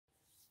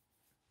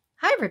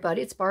Hi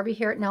everybody, it's Barbie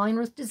here at Nellie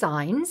Ruth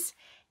Designs,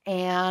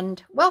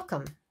 and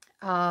welcome.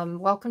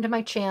 Welcome to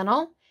my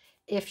channel.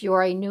 If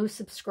you're a new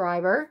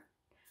subscriber,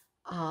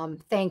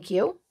 thank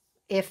you.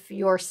 If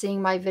you're seeing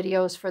my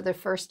videos for the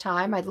first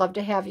time, I'd love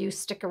to have you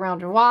stick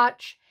around and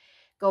watch.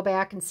 Go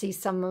back and see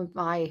some of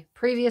my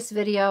previous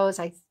videos.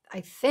 I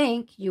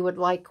think you would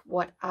like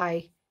what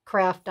I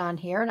craft on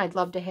here, and I'd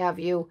love to have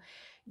you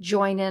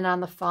join in on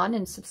the fun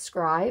and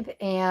subscribe.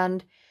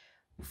 And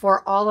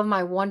for all of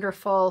my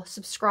wonderful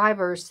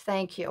subscribers,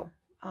 thank you.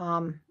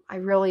 I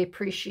really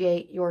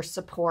appreciate your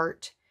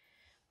support.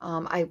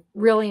 I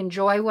really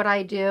enjoy what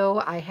I do.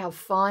 I have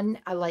fun.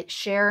 I like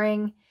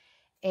sharing.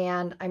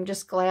 And I'm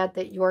just glad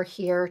that you're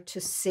here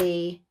to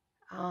see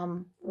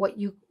what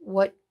you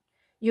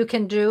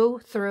can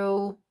do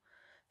through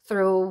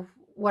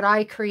what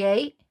I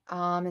create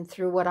and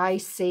through what I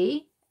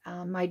see,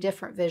 my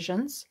different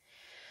visions.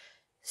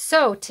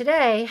 So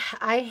today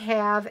I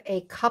have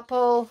a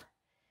couple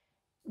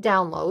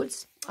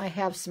downloads. I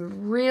have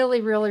some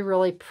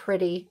really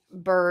pretty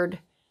bird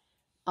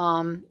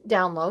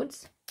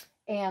downloads,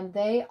 and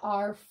they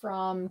are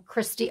from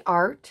Christy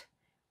Art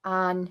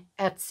on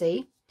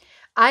Etsy.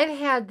 I've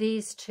had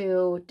these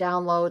two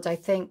downloads, I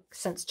think,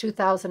 since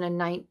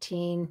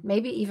 2019,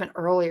 maybe even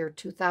earlier,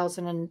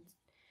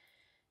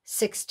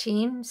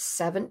 2016,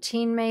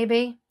 17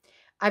 maybe.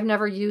 I've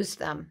never used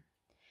them.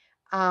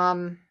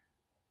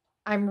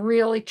 I'm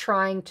really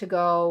trying to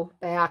go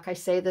back. I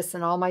say this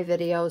in all my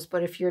videos,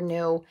 but if you're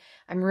new,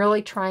 I'm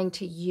really trying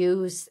to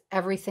use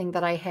everything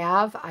that I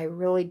have. I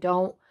really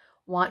don't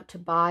want to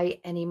buy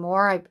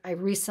anymore. I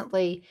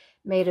recently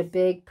made a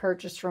big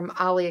purchase from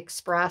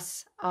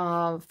AliExpress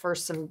for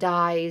some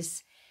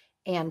dies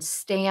and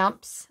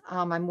stamps.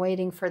 I'm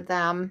waiting for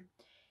them.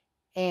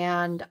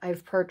 And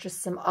I've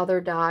purchased some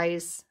other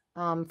dies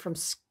from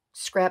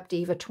Scrap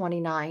Diva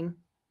 29.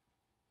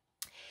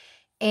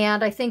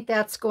 And I think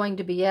that's going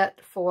to be it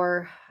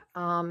for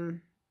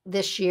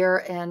this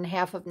year and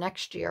half of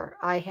next year.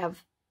 I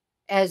have,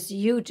 as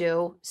you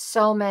do,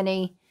 so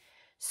many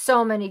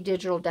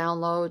digital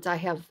downloads. I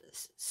have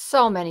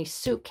so many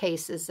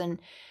suitcases and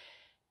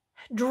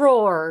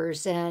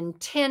drawers and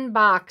tin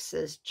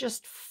boxes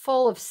just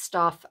full of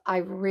stuff. I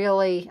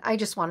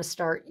just want to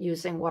start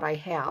using what I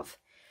have.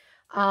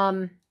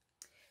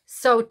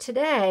 So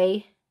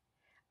today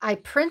I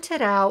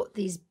printed out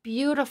these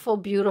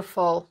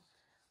beautiful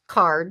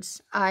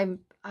cards. I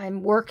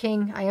am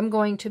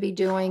going to be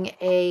doing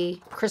a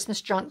Christmas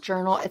junk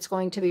journal. It's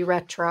going to be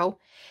retro.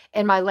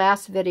 In my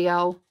last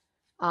video,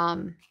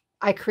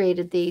 I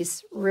created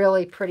these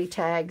really pretty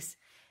tags,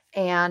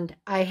 and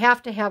I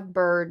have to have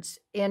birds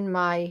in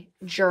my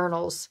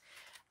journals.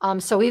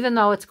 So even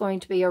though it's going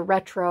to be a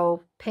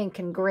retro pink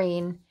and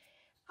green,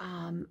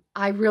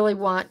 I really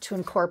want to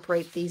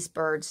incorporate these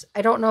birds.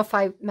 I don't know if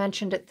I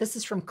mentioned it. This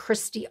is from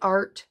Christy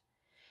Art,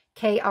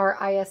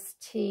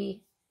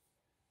 Kristiart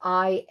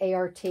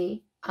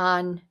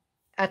on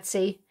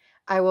Etsy.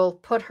 I will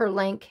put her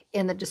link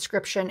in the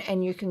description,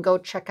 and you can go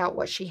check out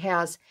what she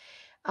has.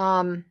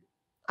 I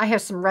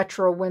have some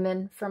retro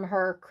women from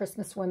her,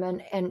 Christmas women,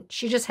 and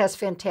she just has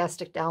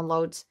fantastic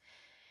downloads.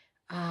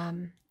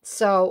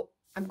 So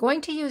I'm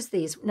going to use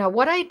these. Now,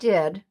 what I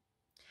did,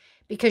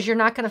 because you're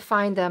not going to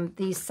find them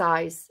these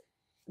sizes.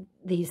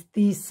 I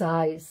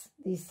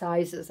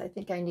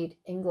think I need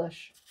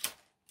English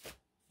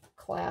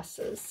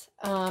classes.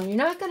 You're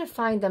not going to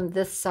find them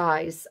this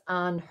size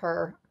on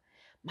her.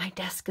 My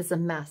desk is a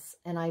mess,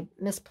 and I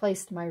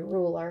misplaced my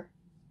ruler.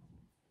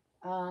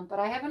 But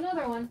I have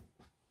another one.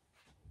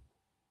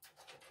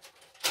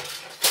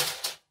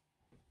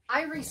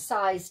 I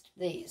resized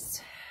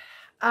these.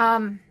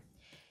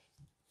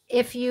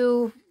 If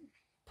you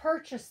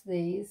purchase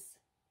these,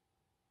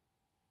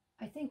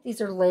 I think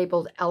these are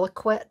labeled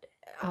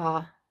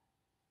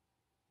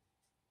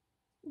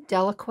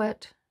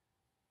Delicate.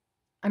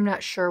 I'm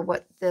not sure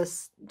what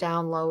this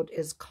download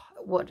is,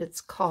 what it's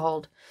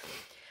called.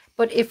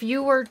 But if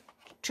you were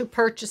to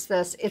purchase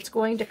this, it's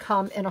going to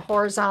come in a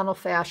horizontal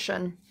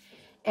fashion,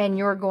 and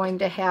you're going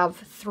to have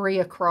 3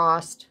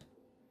 across.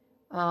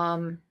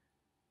 No,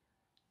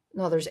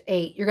 there's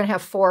 8. You're going to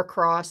have 4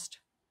 crossed.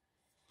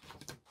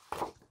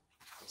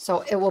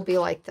 So it will be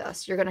like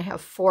this. You're going to have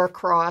 4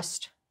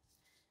 crossed,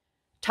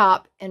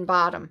 top and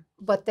bottom,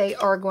 but they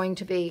are going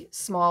to be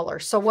smaller.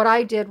 So what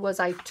I did was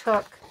I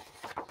took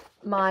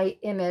my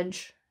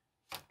image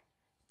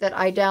that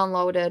I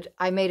downloaded.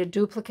 I made a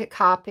duplicate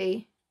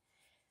copy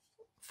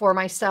for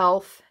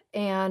myself,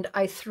 and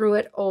I threw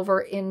it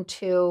over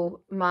into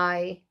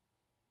my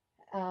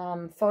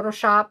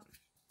Photoshop,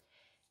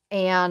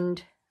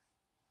 and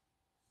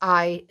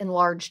I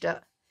enlarged it.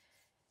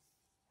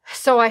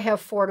 So I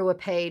have 4 to a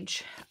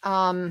page.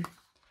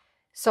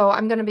 So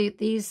I'm going to be,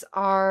 these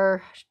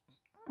are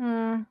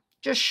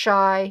just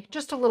shy,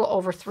 just a little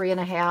over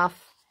 3.5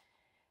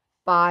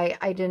 by,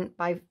 I didn't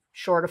buy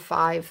short of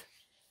 5.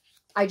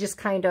 I just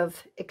kind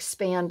of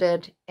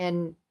expanded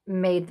and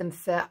made them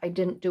fit. I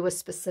didn't do a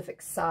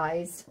specific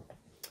size.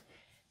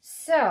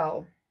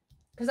 So,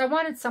 because I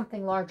wanted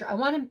something larger. I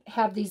want to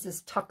have these as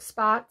tuck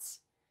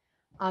spots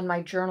on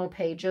my journal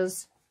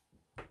pages.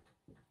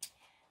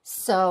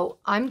 So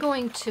I'm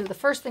going to, the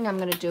first thing I'm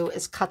going to do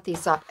is cut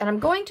these up. And I'm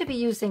going to be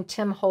using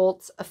Tim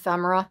Holtz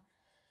Ephemera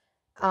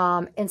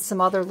and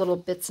some other little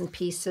bits and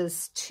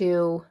pieces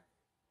to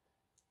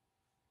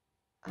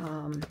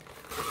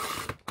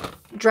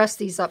dress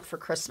these up for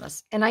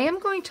Christmas. And I am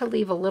going to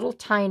leave a little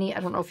tiny,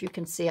 I don't know if you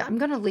can see it, I'm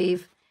going to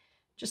leave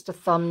just a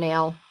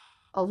thumbnail,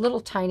 a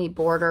little tiny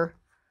border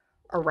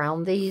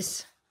around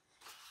these.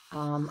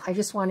 I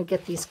just want to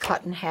get these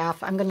cut in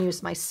half. I'm going to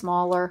use my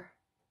smaller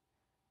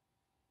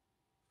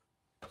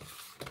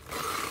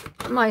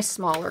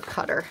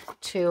cutter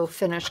to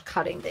finish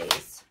cutting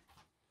these.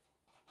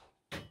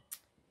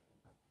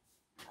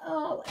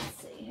 Oh,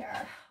 let's see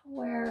here.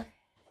 Where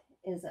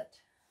is it?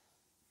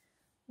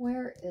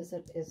 Where is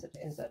it?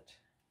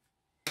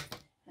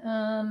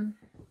 Golly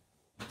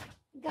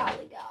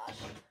gosh.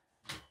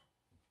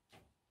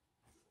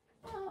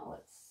 Oh,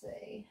 let's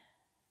see.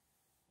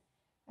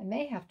 I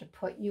may have to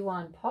put you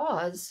on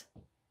pause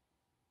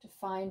to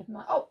find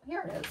my, oh,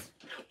 here it is.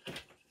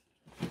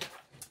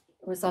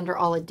 It was under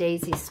all the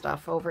daisy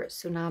stuff over at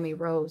Tsunami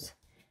Rose.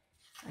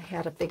 I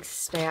had a big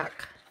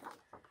stack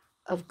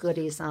of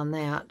goodies on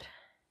that.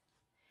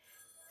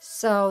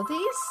 So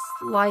these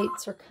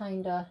lights are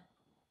kind of,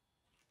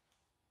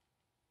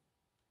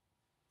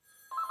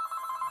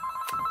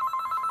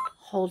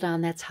 hold on,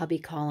 that's hubby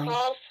calling.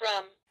 Call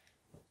from.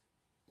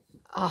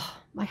 Oh,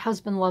 my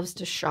husband loves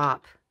to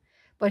shop.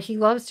 But he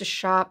loves to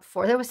shop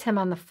for, that was him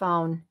on the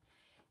phone.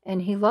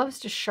 And he loves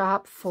to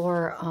shop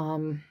for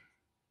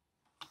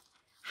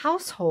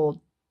household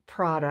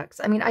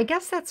products. I mean, I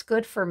guess that's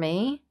good for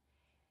me.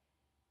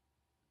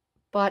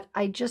 But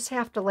I just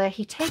have to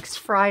he takes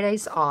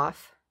Fridays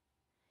off.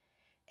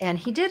 And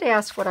he did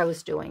ask what I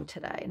was doing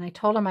today. And I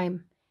told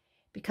him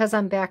because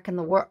I'm back in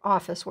the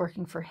office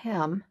working for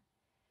him,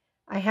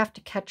 I have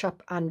to catch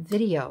up on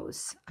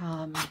videos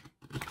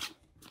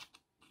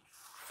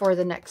for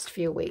the next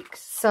few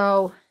weeks.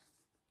 So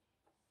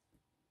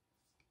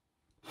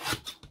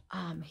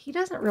he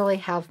doesn't really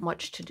have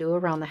much to do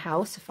around the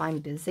house if I'm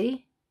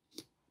busy.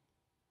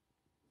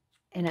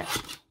 And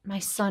my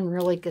son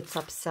really gets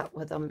upset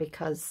with him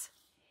because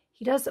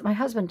my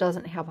husband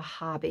doesn't have a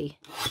hobby.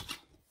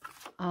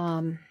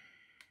 And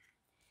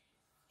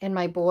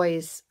my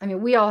boys, I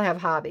mean, we all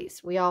have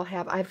hobbies.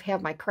 I've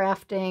had my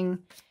crafting.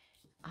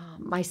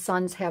 My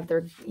sons have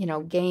their,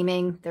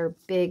 gaming. They're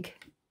big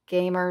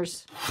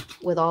gamers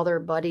with all their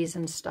buddies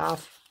and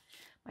stuff.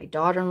 My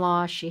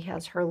daughter-in-law, she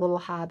has her little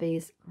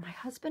hobbies. My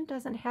husband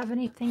doesn't have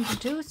anything to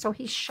do, so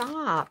he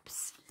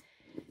shops.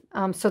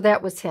 So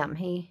that was him.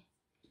 He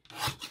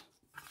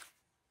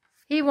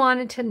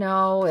wanted to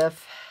know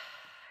if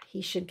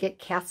he should get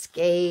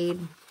Cascade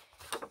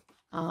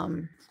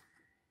and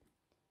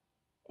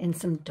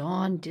some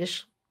Dawn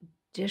dish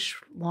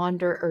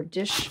launder or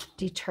dish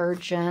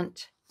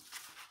detergent.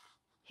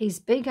 He's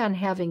big on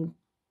having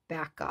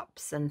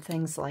backups and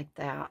things like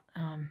that.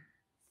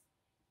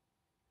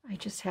 I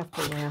just have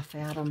to laugh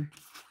at him.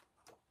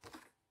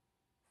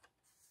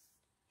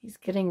 He's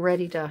getting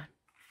ready to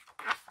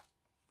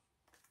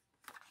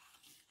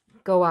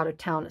go out of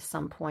town at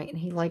some point, and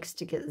he likes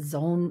to get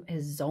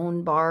his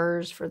zone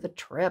bars for the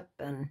trip.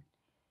 And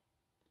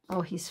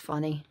oh, he's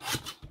funny.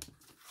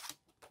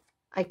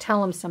 I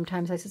tell him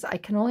sometimes, I says, I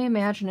can only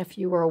imagine if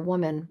you were a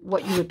woman,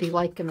 what you would be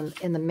like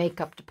in the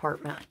makeup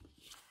department.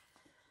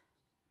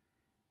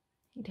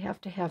 You'd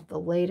have to have the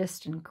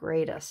latest and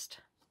greatest.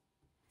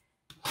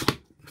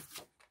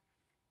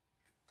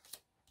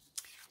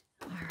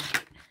 All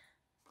right.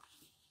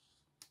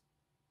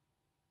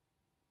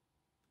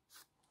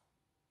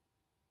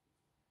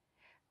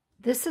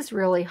 This is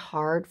really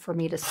hard for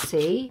me to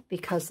see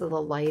because of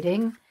the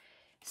lighting.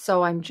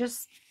 So I'm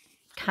just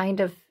kind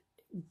of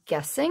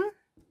guessing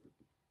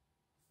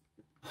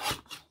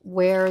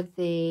where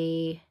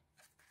the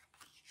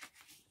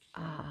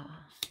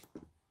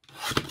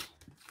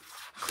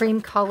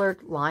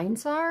cream-colored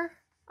lines are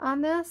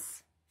on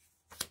this.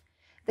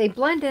 They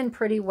blend in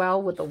pretty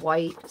well with the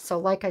white. So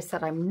like I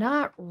said, I'm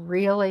not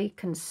really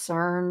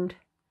concerned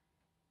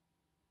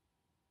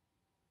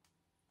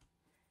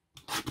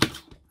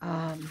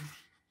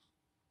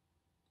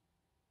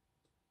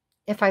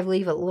if I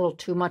leave a little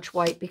too much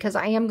white, because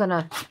I am going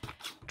to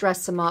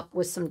dress them up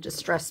with some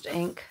distressed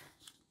ink.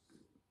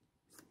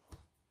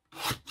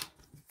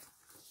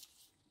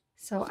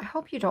 So I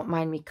hope you don't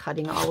mind me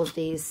cutting all of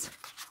these.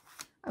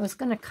 I was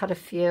going to cut a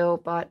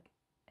few, but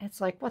it's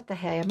like, what the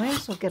hey? I might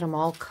as well get them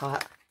all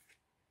cut.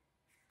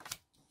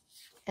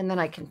 And then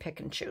I can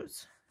pick and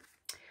choose.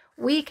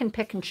 We can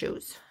pick and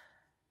choose.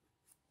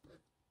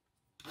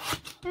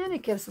 And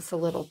it gives us a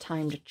little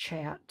time to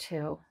chat,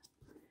 too,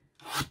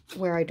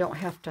 where I don't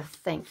have to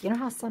think. You know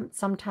how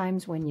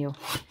sometimes when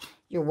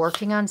you're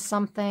working on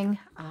something,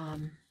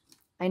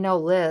 I know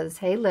Liz,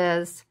 hey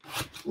Liz,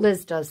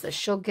 Liz does this.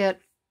 She'll get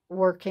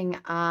working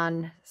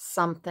on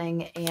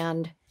something,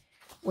 and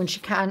when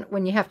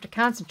you have to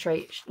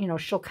concentrate,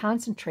 she'll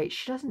concentrate.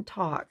 She doesn't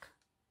talk.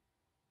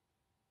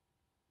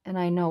 And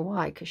I know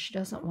why, because she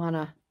doesn't want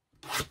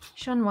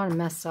to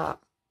mess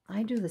up.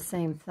 I do the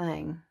same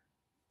thing.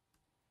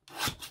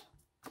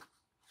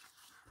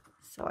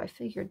 So I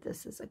figured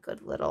this is a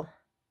good little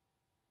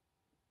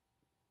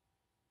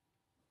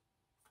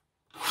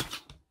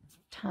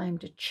time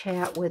to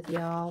chat with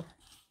y'all.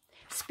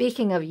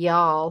 Speaking of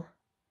y'all,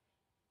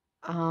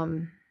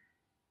 I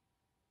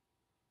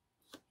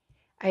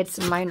had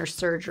some minor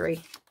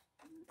surgery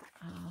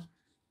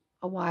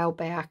a while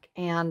back,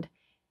 and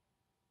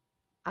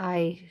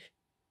I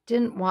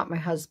didn't want my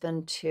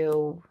husband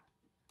to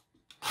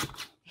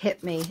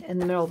hit me in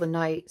the middle of the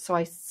night, so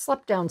I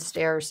slept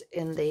downstairs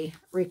in the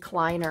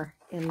recliner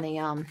in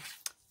the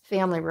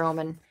family room,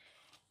 and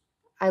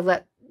I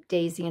let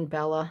Daisy and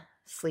Bella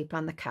sleep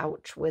on the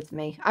couch with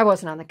me. I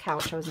wasn't on the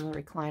couch, I was in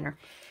the recliner.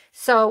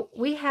 So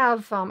we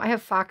have, I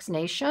have Fox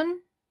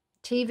Nation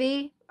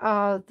TV,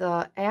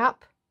 the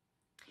app,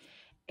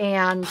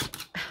 and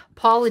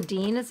Paula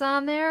Deen is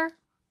on there,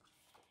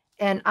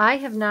 and I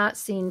have not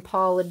seen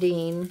Paula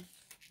Deen,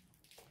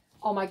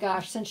 oh my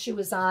gosh, since she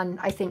was on,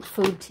 I think,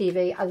 Food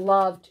TV.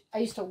 I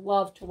used to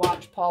love to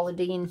watch Paula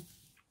Deen.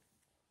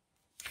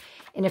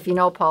 And if you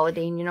know Paula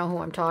Deen, you know who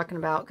I'm talking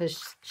about,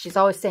 because she's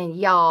always saying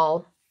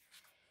y'all,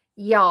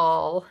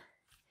 y'all.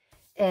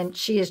 And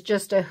she is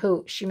just a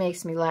hoot. She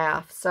makes me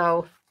laugh.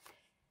 So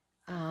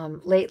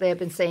lately I've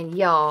been saying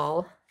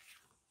y'all.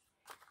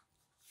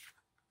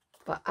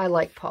 But I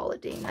like Paula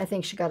Deen. I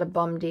think she got a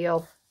bum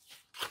deal.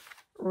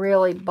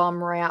 Really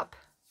bum rap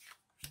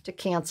to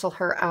cancel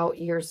her out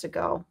years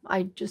ago.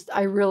 I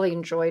really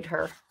enjoyed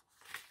her.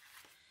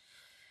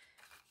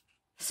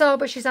 So,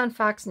 but she's on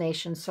Fox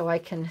Nation, so I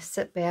can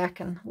sit back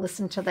and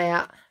listen to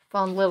that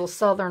fun little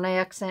southern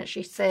accent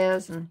she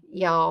says, and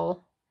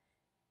y'all.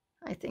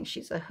 I think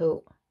she's a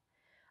hoot.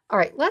 All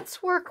right,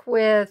 let's work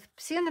with,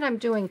 seeing that I'm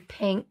doing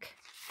pink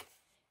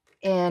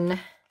in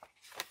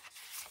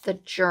the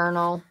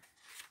journal.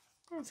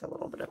 There's a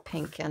little bit of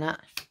pink in it.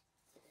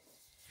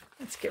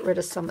 Let's get rid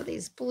of some of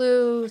these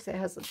blues. It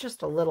has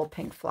just a little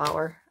pink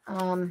flower.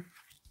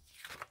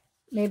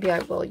 Maybe I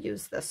will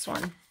use this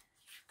one.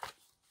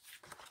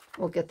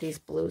 We'll get these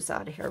blues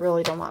out of here. I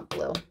really don't want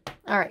blue.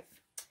 All right.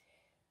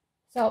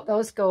 So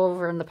those go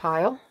over in the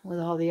pile with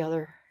all the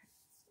other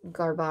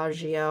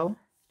garbaggio.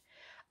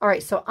 All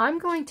right, so I'm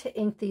going to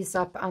ink these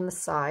up on the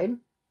side.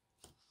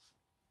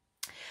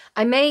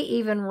 I may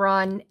even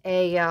run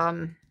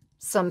a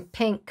some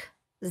pink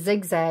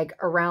zigzag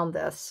around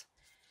this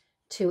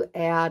to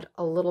add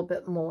a little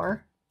bit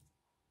more.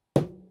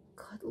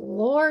 Good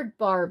Lord,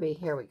 Barbie.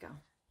 Here we go.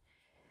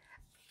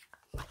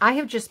 I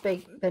have just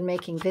been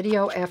making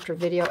video after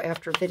video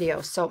after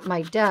video, so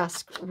my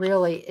desk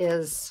really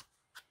is...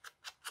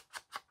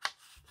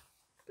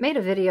 Made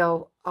a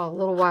video a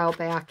little while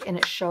back, and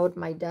it showed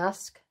my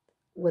desk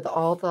with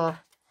all the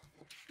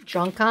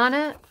junk on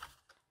it,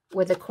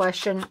 with the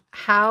question,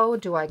 how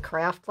do I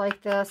craft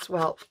like this?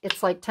 Well,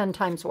 it's like 10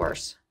 times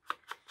worse.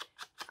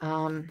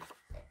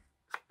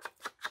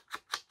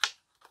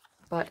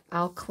 But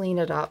I'll clean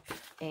it up,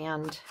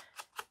 and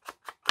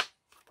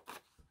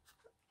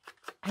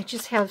I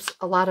just have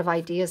a lot of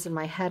ideas in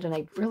my head, and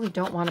I really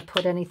don't want to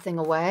put anything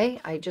away.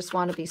 I just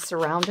want to be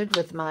surrounded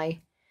with my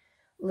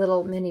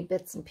little mini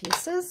bits and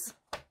pieces.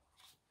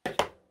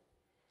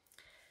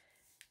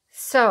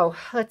 So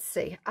let's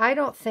see. I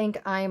don't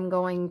think I'm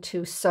going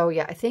to sew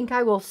yet. I think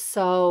I will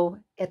sew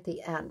at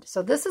the end.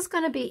 So this is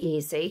going to be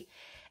easy.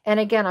 And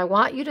again, I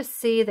want you to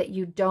see that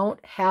you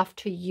don't have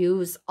to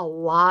use a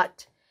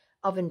lot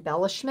of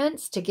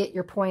embellishments to get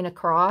your point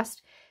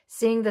across.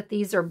 Seeing that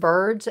these are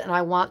birds and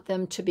I want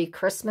them to be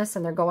Christmas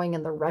and they're going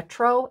in the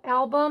retro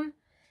album.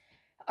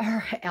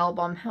 Or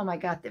album. Oh my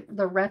God.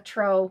 The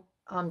retro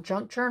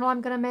junk journal I'm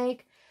going to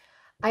make.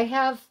 I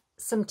have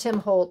some Tim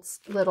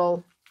Holtz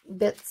little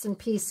bits and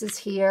pieces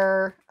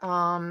here,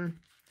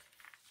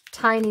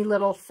 tiny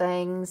little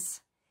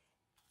things,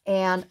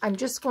 and I'm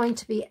just going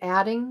to be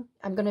adding,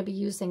 I'm going to be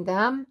using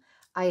them.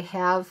 I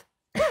have,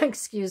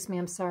 excuse me,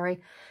 I'm sorry,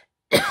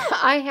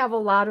 I have a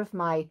lot of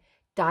my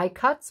die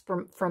cuts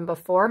from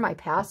before, my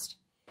past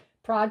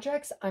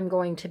projects. I'm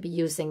going to be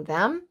using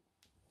them.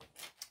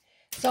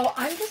 So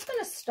I'm just going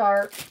to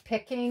start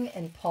picking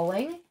and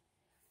pulling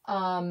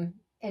and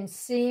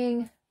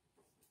seeing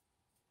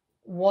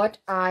what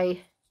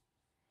I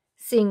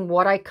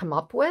come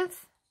up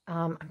with.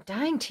 I'm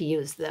dying to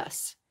use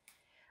this,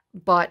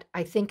 but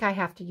I think I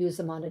have to use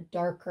them on a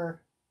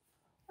darker,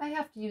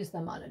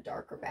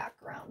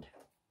 background.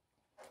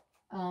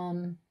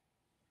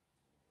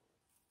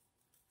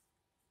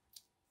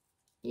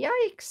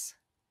 Yikes.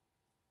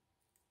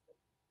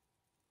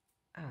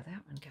 Oh,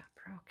 that one got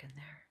broken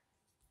there.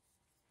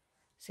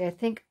 See, I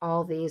think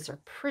all these are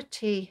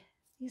pretty,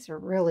 these are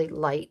really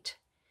light.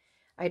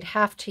 I'd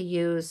have to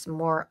use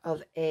more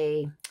of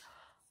a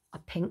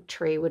pink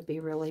tree would be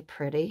really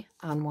pretty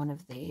on one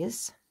of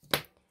these.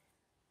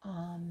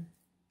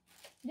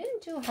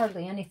 Didn't do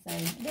hardly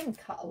anything. I didn't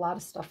cut a lot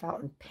of stuff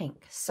out in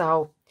pink.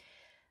 So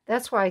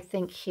that's why I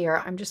think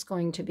here I'm just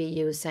going to be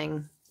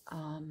using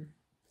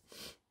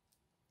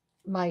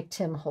my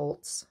Tim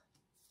Holtz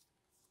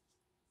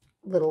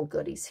little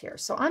goodies here.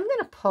 So I'm going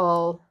to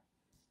pull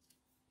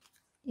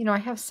you know, I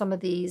have some of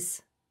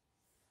these.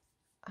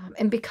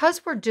 And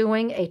because we're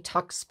doing a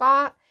tuck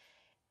spot,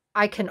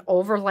 I can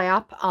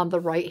overlap on the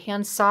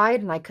right-hand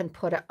side and I can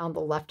put it on the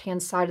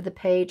left-hand side of the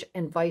page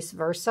and vice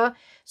versa.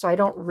 So I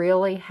don't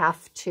really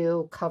have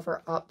to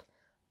cover up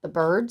the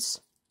birds.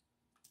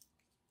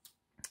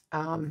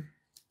 And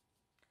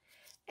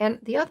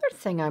the other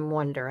thing I'm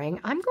wondering,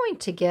 I'm going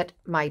to get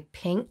my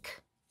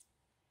pink.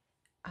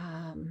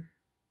 I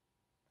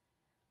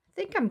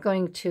think I'm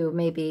going to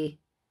maybe,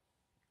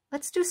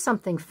 let's do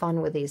something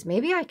fun with these.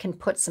 Maybe I can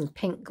put some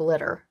pink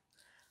glitter.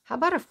 How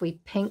about if we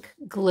pink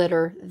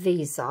glitter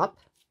these up?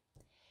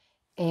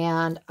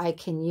 And I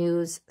can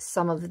use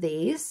some of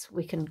these.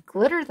 We can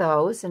glitter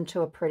those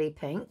into a pretty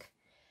pink.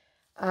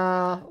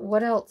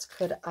 What else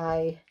could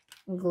I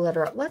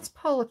glitter up? Let's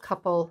pull a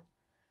couple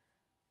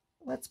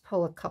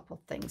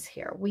things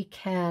here. We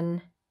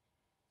can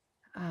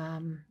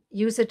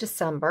use a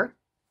December.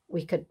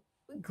 We could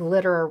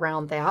glitter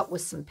around that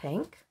with some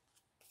pink.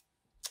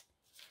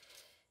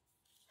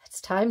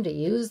 It's time to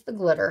use the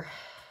glitter.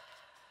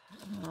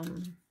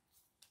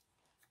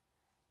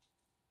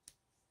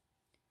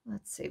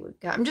 Let's see,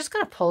 I'm just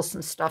going to pull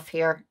some stuff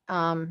here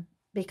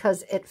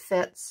because it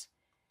fits.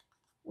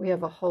 We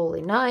have a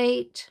Holy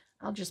Night.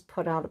 I'll just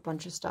put out a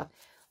bunch of stuff.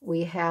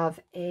 We have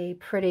a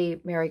pretty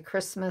Merry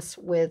Christmas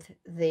with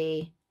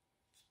the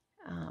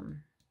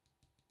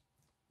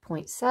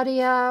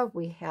poinsettia.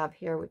 We have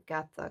here, we've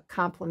got the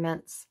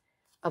compliments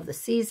of the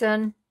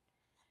season.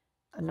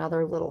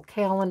 Another little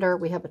calendar.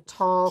 We have a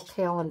tall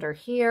calendar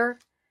here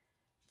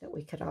that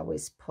we could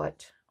always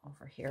put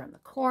over here in the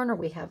corner.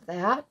 We have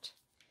that.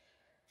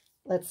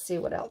 Let's see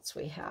what else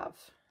we have.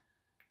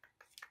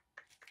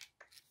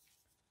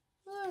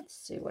 Let's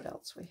see what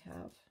else we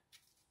have.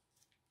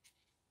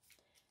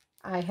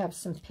 I have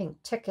some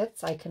pink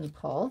tickets I can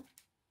pull.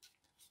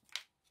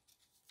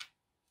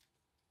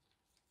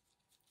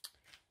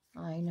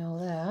 I know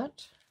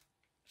that.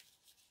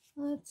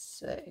 Let's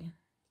see.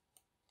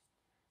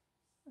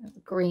 We have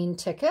a green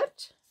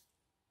ticket.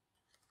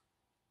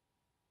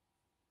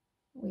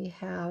 We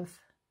have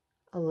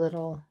a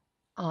little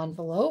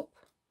envelope,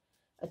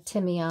 a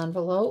Timmy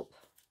envelope.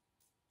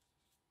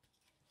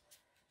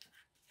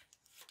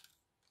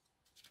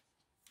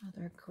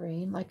 Another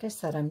green. Like I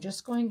said, I'm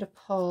just going to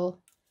pull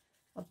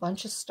a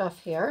bunch of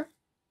stuff here,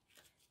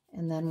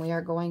 and then we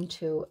are going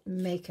to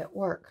make it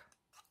work.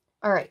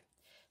 All right,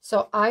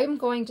 so I'm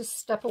going to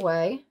step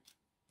away.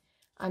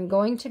 I'm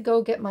going to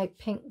go get my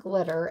pink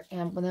glitter,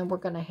 and then we're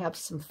going to have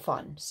some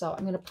fun. So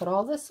I'm going to put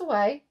all this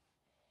away,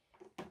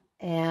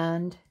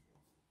 and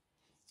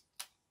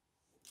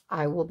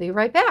I will be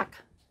right back.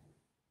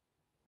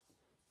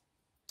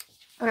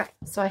 Okay,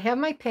 so I have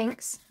my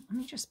pinks. Let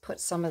me just put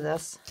some of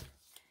this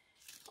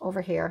over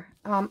here.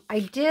 I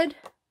did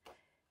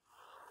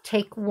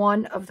take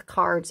one of the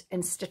cards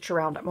and stitch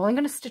around. I'm only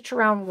going to stitch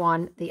around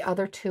one. The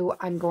other two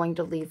I'm going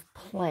to leave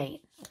plain,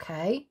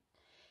 okay?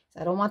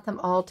 I don't want them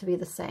all to be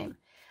the same.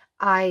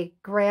 I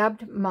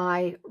grabbed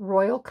my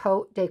Royal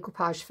Coat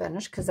decoupage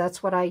finish because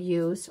that's what I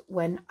use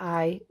when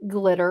I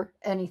glitter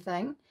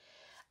anything.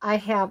 I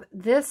have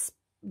this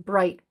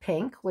bright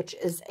pink, which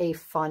is a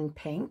fun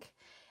pink.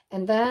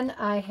 And then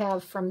I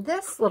have from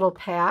this little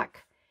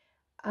pack,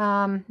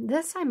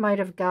 this I might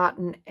have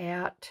gotten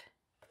at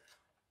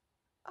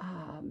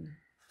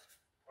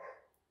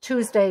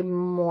Tuesday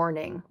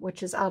Morning,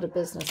 which is out of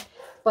business.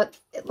 But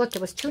look,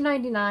 it was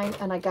 $2.99,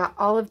 and I got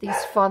all of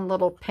these fun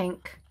little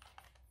pink,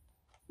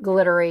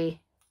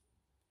 glittery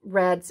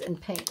reds and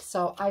pinks.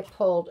 So I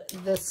pulled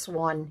this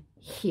one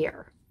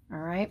here. All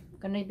right, I'm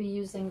going to be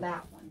using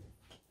that one.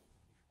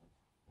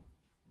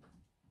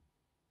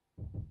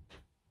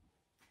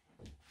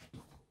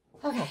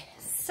 Okay,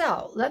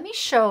 so let me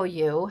show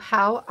you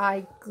how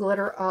I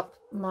glitter up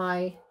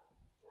my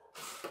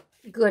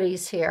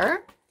goodies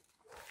here.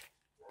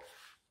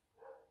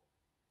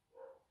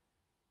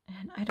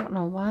 And I don't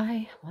know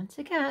why, once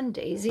again,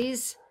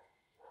 Daisy's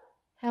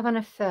having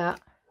a fit.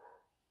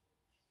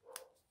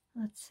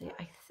 Let's see,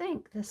 I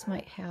think this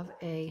might have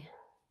a,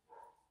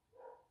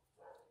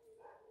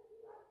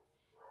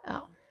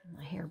 oh,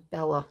 I hear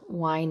Bella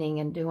whining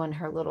and doing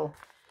her little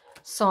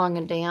song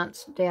and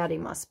dance. Daddy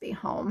must be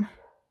home.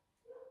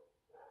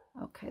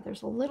 Okay,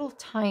 there's a little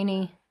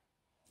tiny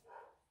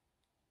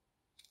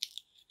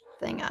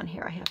thing on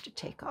here I have to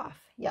take off.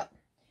 Yep.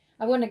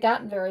 I wouldn't have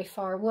gotten very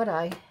far, would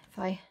I, if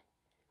I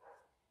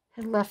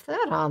had left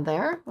that on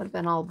there? Would have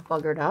been all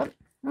buggered up.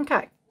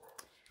 Okay.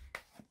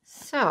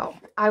 So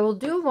I will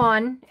do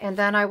one, and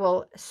then I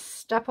will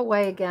step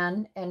away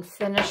again and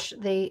finish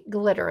the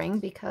glittering,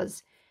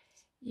 because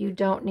you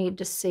don't need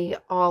to see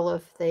all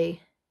of the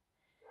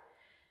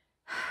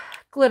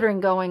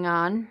glittering going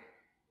on.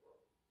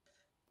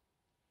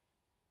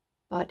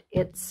 But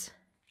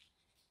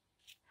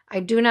I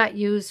do not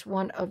use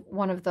one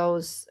of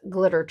those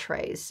glitter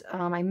trays.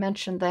 I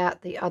mentioned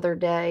that the other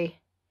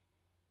day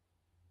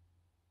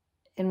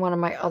in one of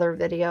my other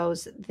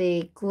videos.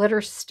 The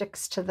glitter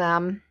sticks to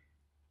them.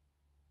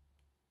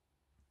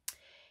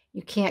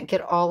 You can't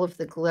get all of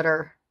the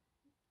glitter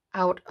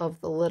out of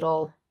the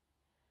little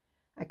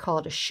I call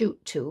it a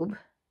shoot tube,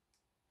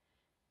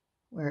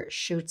 where it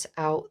shoots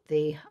out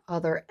the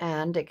other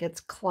end. It gets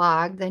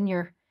clogged,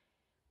 then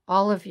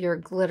all of your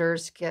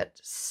glitters get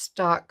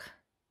stuck.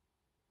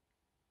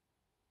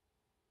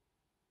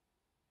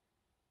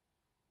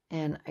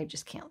 And I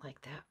just can't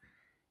like that.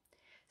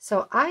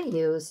 So I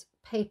use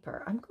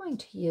paper. I'm going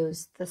to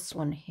use this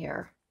one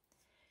here,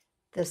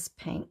 this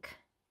pink.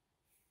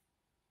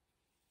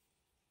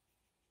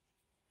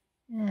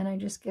 And I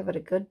just give it a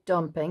good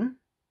dumping.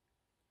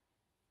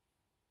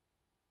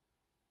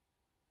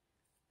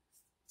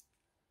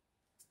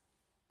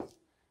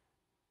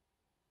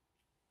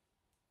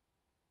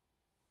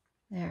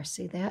 There,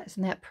 see that?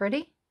 Isn't that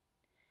pretty?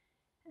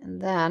 And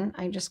then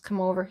I just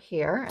come over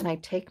here and I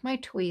take my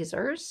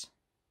tweezers,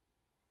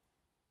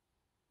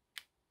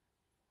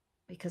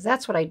 because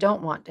that's what I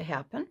don't want to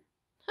happen.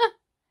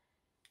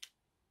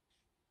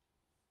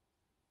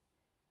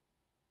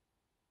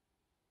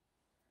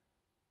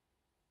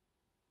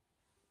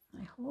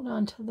 I hold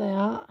on to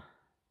that.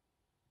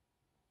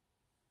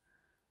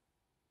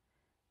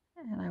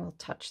 And I will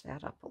touch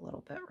that up a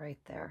little bit right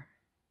there.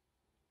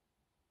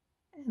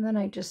 And then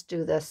I just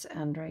do this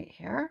end right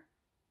here.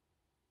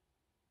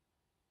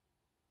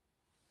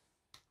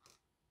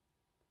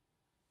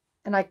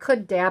 And I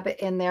could dab it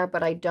in there,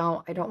 but I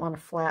don't. I don't want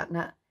to flatten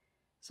it.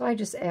 So I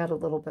just add a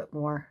little bit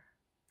more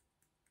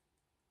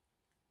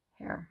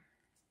here.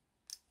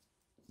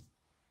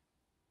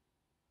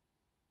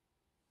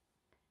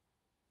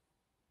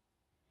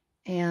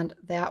 And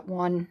that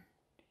one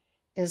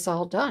is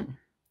all done.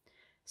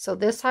 So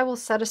this I will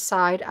set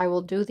aside. I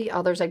will do the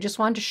others. I just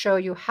wanted to show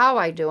you how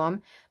I do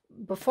them.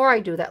 Before I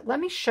do that,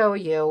 let me show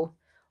you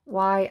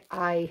why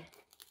I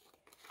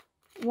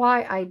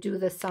do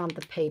this on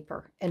the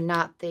paper and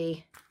not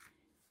the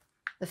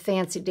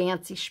fancy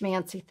dancy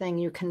schmancy thing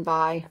you can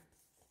buy.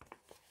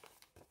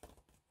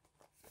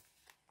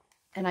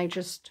 And I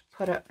just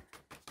put it,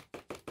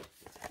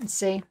 and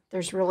see,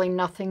 there's really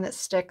nothing that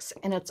sticks,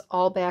 and it's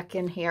all back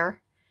in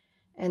here.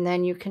 And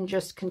then you can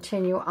just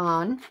continue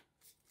on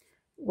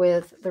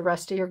with the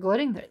rest of your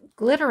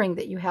glittering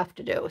that you have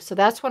to do. So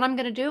that's what I'm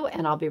going to do,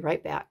 and I'll be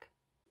right back.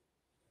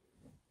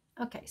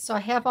 Okay, so I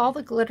have all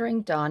the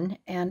glittering done,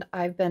 and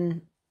I've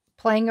been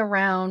playing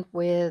around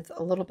with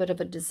a little bit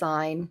of a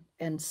design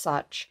and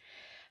such.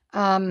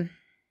 So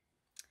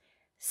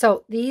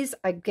these,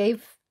 I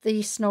gave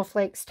the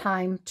snowflakes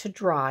time to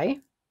dry,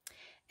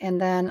 and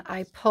then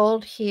I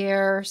pulled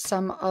here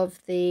some of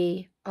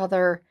the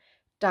other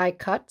die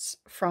cuts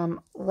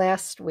from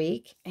last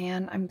week,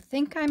 and I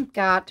think I've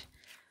got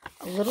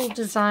a little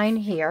design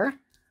here.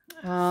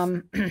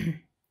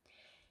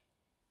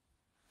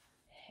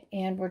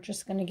 And we're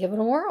just going to give it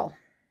a whirl.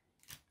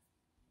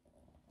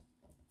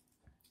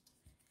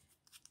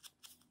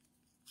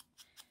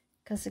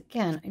 Because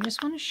again, I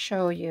just want to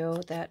show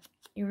you that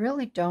you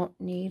really don't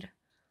need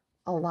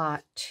a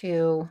lot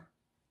to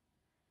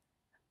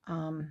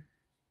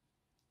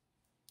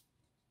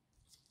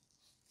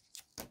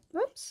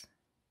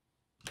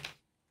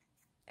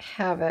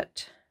have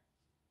it.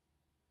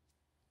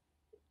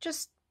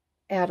 Just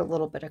add a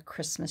little bit of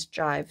Christmas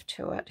jive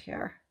to it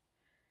here.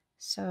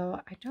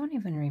 So I don't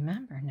even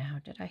remember now.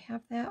 Did I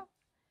have that?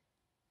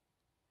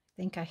 I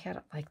think I had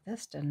it like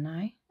this, didn't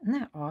I? Isn't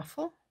that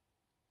awful?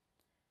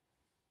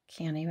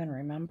 Can't even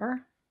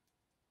remember.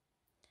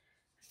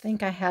 I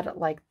think I had it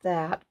like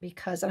that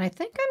because, and I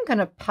think I'm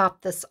going to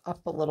pop this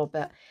up a little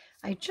bit.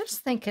 I just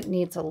think it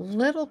needs a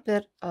little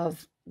bit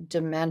of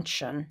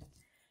dimension.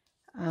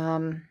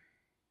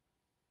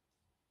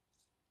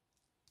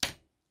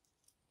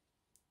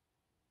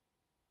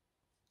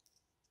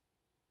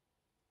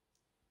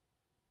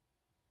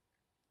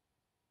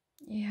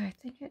 Yeah, I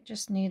think it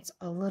just needs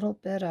a little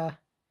bit of,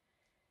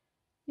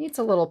 needs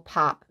a little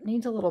pop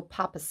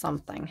of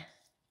something.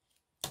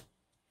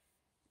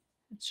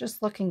 It's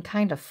just looking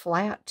kind of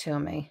flat to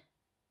me.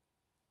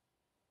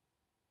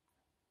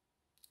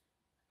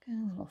 Get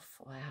a little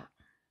flat.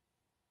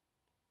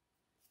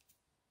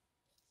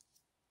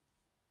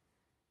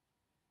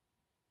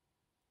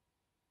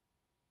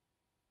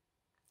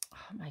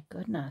 Oh my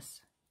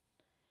goodness.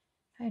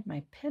 I had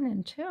my pin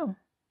in too.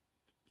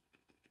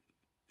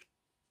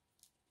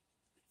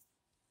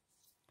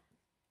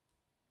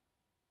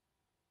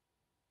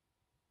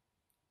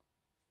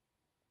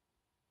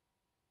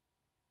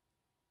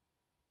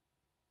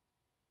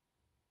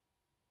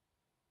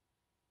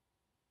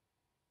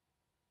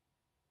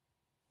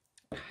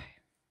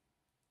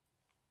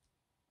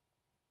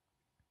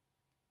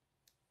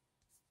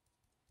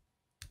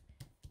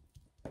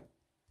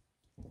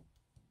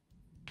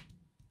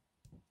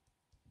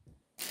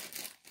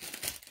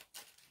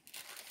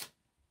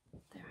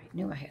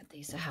 Knew I had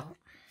these out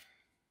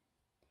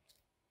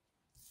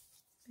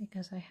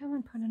because I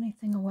haven't put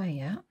anything away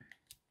yet.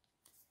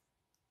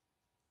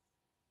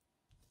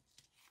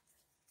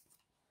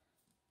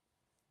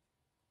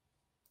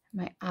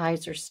 My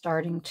eyes are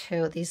starting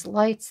to, these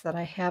lights that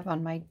I have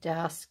on my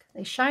desk,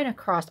 they shine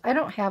across. I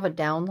don't have a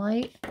down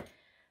light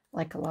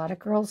like a lot of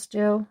girls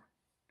do.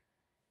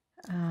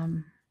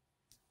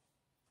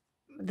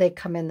 they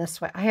come in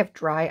this way. I have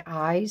dry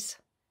eyes,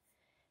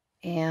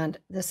 and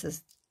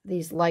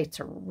these lights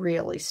are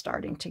really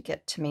starting to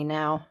get to me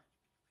now.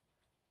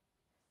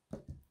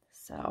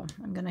 So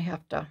I'm going to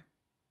have to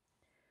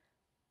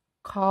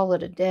call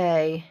it a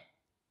day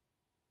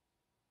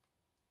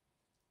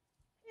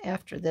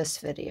after this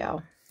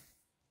video.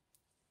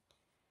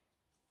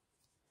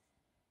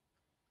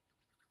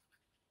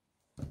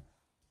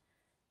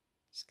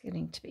 It's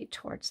getting to be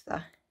towards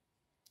the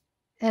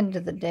end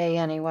of the day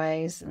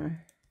anyways, and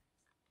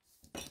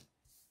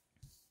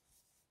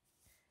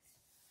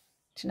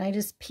tonight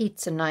is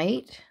pizza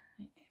night,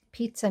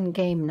 pizza and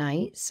game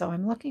night, so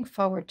I'm looking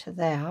forward to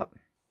that.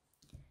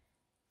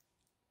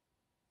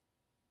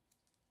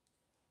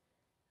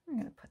 I'm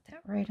going to put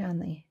that right on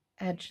the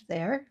edge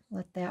there,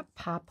 let that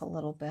pop a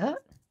little bit.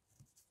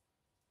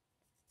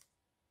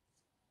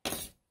 I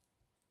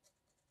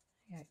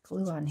got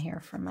glue on here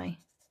from my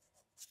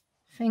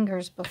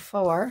fingers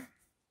before.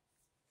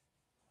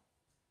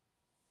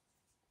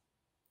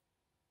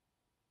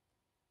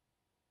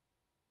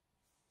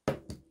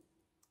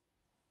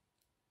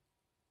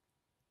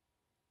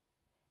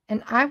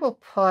 And I will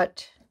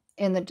put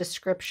in the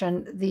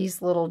description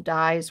these little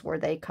dies where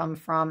they come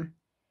from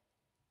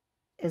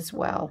as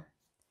well.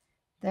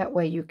 That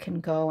way you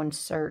can go and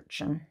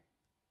search and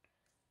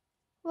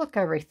look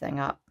everything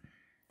up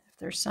if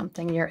there's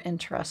something you're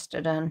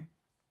interested in.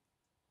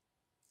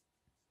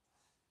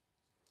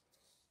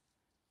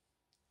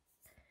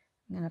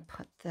 I'm going to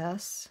put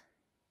this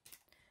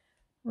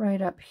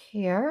right up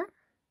here.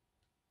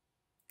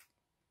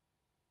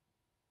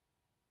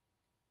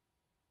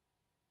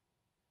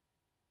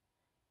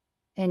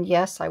 And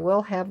yes, I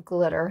will have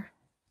glitter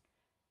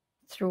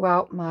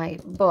throughout my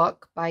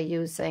book by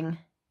using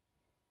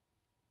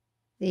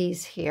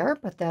these here,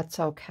 but that's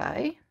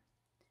okay.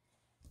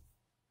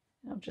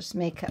 I'll just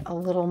make it a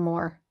little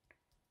more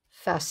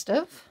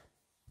festive.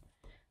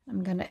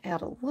 I'm going to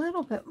add a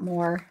little bit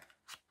more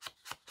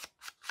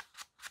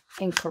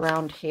ink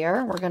around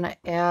here. We're going to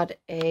add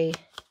a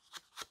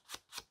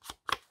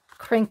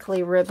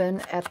crinkly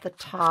ribbon at the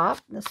top.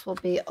 This will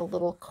be a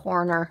little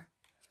corner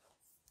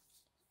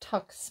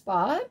tuck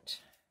spot.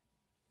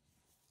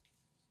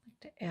 I like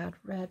to add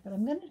red, but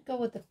I'm going to go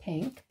with the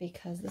pink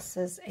because this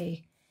is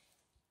a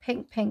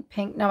pink, pink,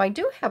 pink. Now I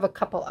do have a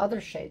couple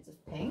other shades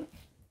of pink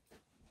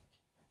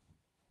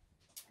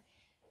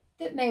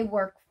that may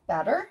work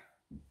better.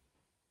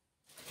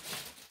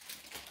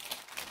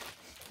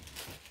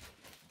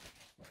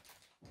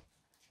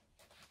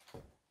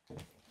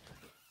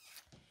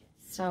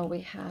 So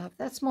we have,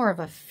 that's more of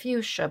a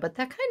fuchsia, but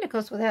that kind of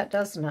goes with that,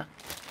 doesn't it?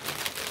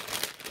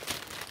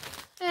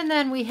 And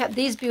then we have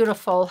these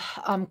beautiful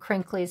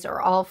crinklies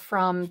are all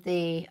from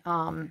the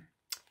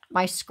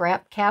My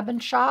Scrap Cabin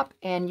shop,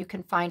 and you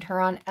can find her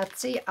on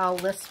Etsy. I'll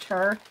list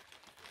her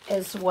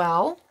as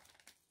well.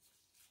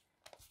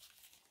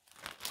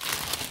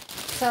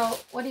 So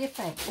what do you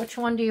think? Which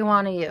one do you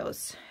want to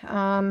use?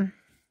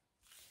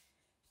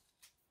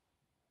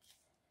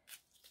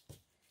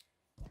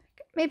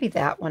 Maybe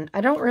that one. I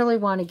don't really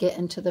want to get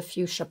into the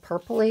fuchsia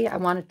purpley. I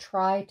want to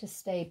try to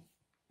stay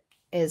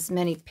as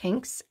many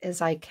pinks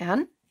as I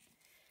can.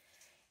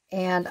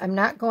 And I'm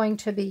not going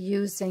to be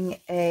using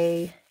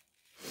a,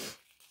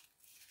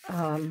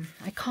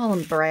 I call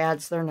them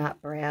brads. They're not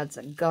brads.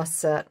 A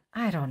gusset.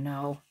 I don't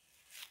know.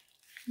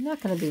 I'm not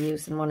going to be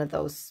using one of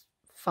those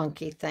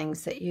funky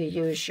things that you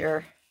use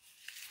your...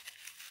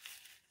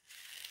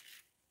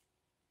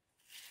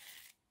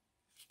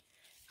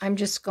 I'm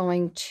just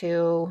going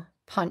to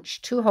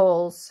punch 2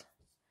 holes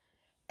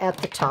at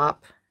the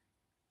top.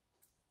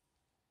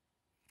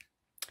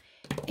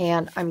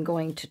 And I'm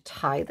going to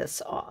tie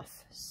this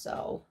off.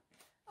 So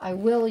I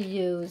will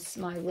use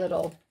my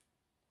little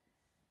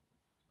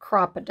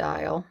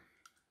crocodile.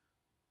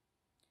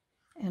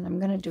 And I'm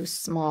going to do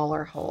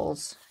smaller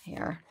holes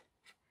here.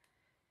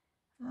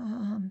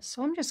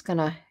 So I'm just going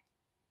to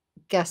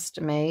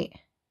guesstimate.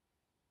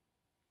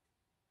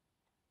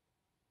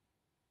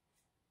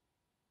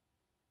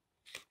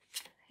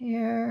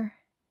 Here.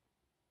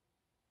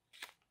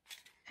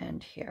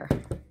 And here.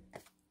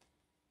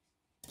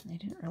 They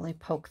didn't really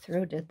poke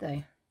through, did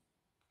they?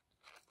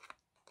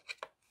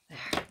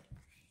 There.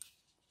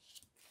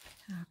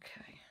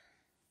 Okay.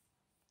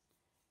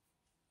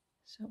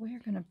 So we're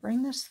going to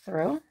bring this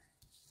through.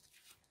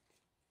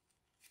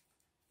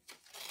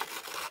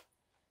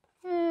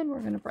 And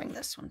we're going to bring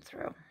this one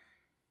through.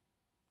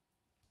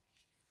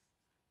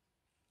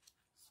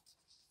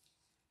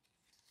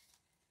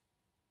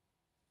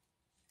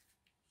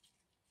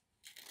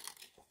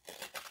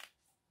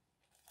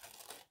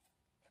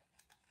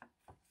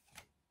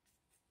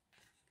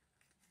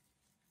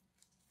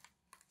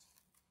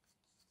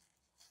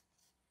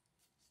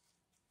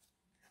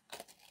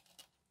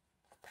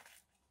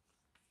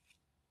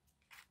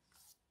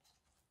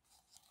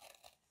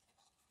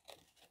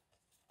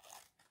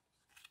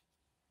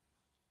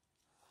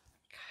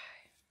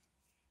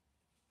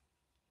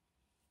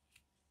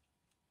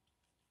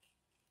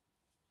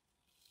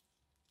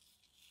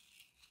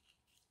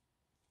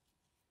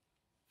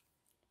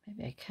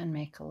 Maybe I can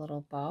make a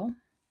little bow.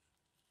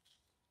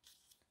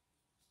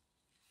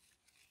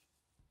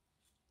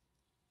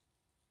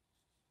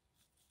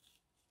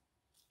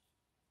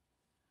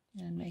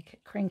 And make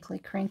it crinkly,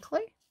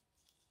 crinkly.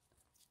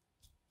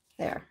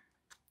 There,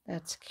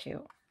 that's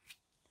cute.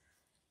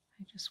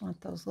 I just want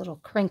those little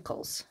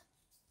crinkles.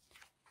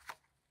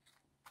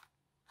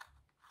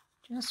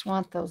 Just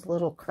want those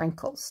little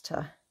crinkles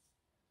to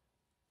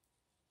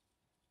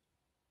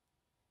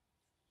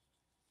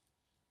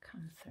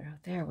come through.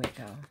 There we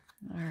go.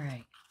 All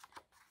right.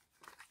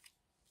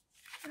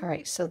 All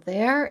right, so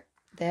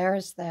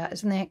there's that.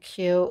 Isn't that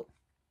cute?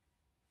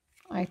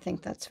 I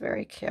think that's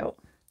very cute.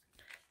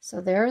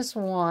 So there's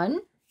one.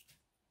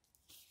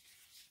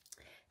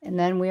 And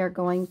then we are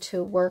going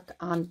to work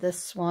on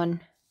this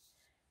one.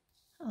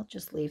 I'll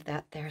just leave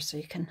that there so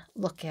you can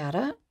look at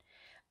it.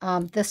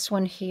 This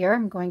one here,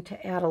 I'm going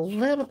to add a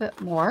little bit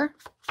more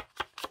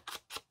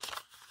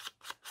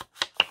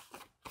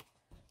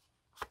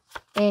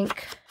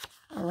ink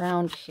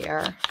around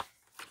here.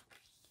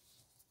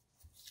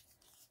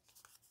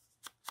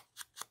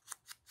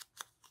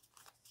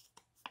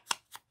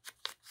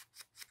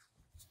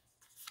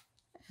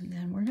 And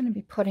then we're going to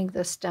be putting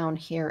this down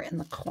here in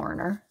the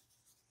corner.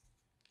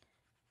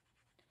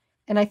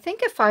 And I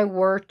think if I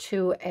were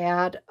to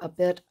add a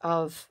bit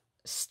of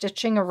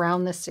stitching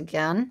around this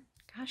again,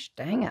 gosh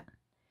dang it.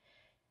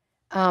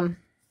 I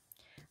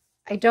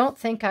don't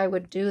think I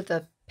would do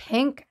the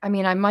pink. I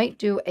mean, I might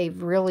do a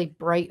really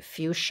bright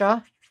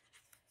fuchsia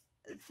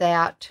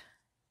that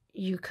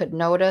you could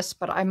notice,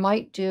 but I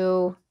might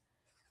do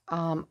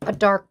a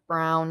dark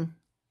brown,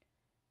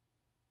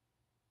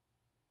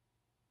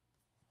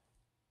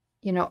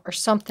 you know, or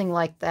something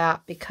like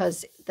that,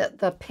 because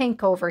the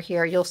pink over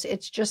here, you'll see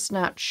it's just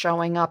not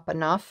showing up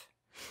enough.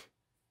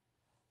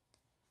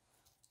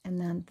 And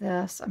then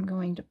this, I'm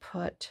going to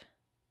put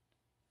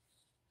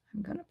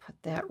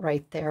that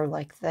right there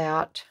like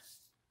that.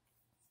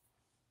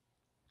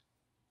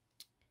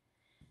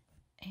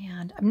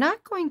 And I'm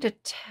not going to,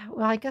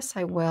 well, I guess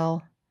I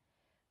will.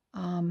 I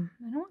don't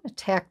want to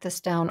tack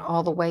this down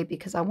all the way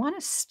because I want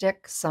to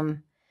stick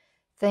some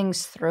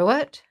things through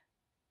it.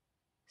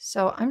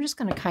 So I'm just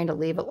going to kind of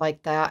leave it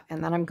like that,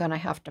 and then I'm going to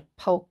have to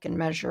poke and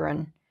measure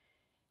and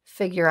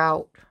figure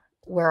out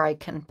where I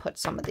can put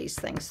some of these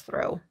things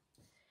through.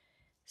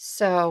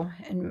 So,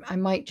 and I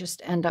might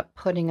just end up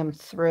putting them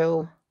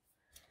through.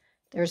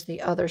 There's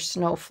the other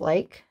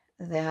snowflake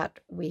that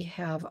we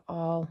have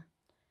all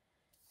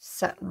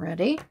set and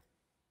ready.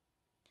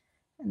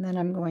 And then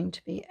I'm going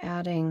to be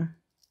adding,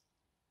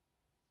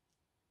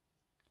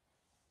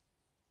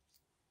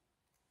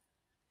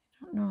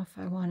 I don't know if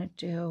I want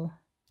to do,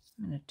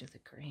 I'm going to do the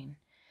green.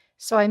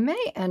 So I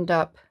may end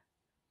up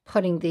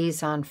putting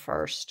these on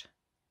first.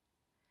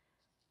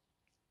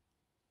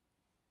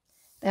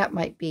 That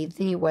might be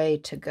the way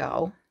to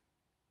go.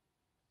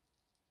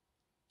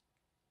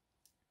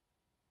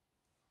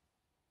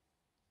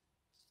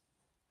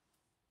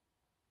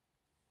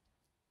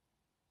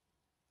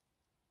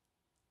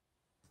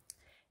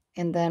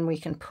 And then we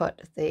can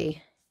put the,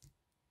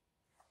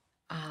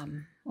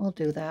 we'll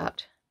do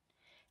that.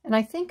 And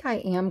I think I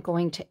am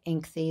going to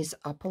ink these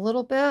up a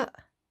little bit.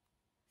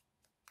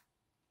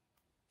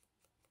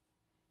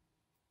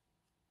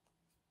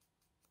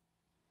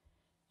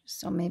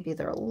 So maybe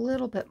they're a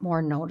little bit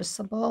more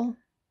noticeable.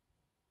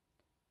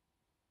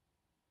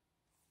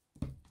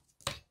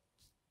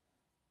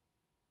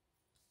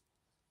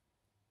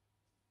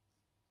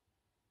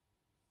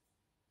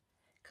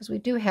 Because we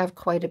do have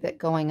quite a bit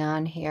going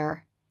on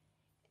here.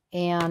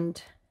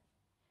 And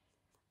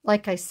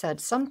like I said,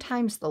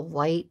 sometimes the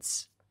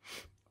lights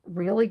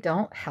really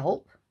don't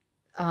help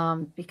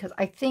because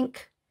I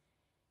think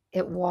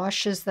it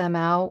washes them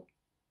out.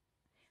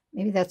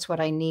 Maybe that's what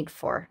I need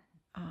for.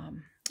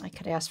 I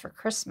could ask for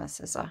Christmas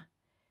is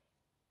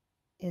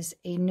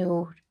a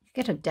new, you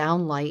get a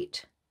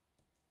downlight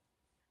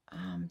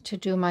to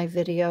do my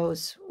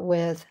videos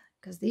with,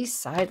 because these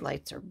side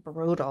lights are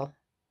brutal.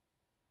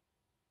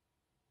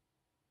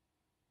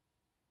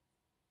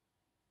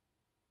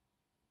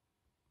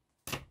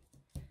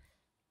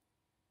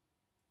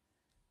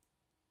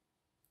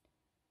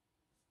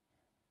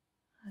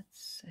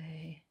 Let's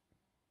see.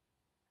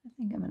 I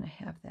think I'm going to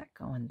have that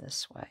going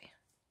this way.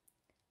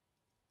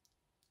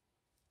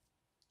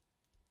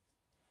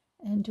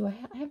 And do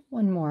I have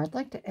one more? I'd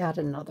like to add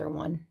another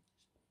one.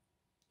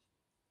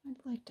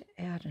 I'd like to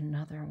add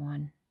another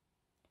one.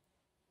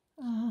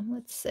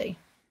 Let's see.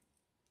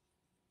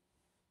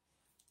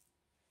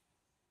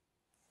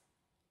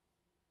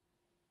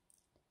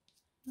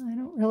 I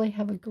don't really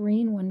have a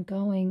green one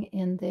going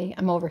in the,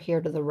 I'm over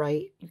here to the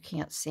right. You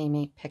can't see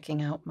me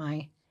picking out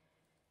my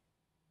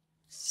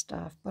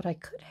stuff, but I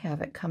could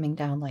have it coming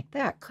down like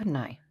that, couldn't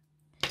I?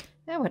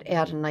 That would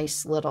add a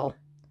nice little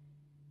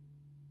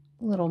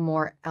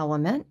more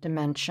element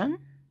dimension.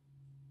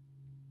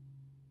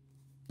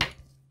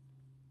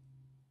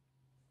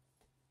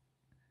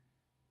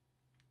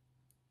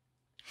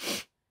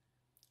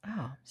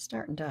 Oh,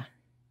 starting to,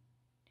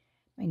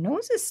 my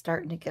nose is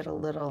starting to get a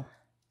little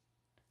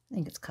I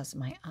think it's because of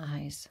my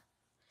eyes.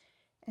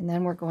 And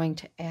then we're going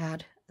to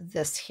add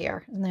this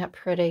here. Isn't that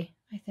pretty?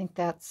 I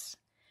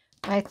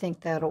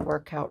think that'll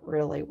work out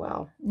really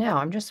well. Now,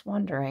 I'm just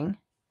wondering,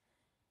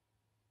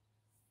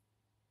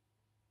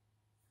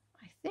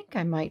 I think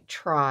I might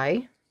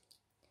try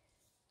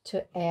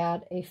to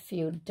add a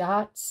few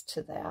dots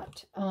to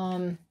that.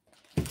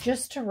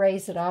 Just to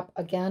raise it up.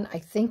 Again, I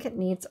think it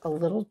needs a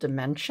little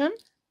dimension.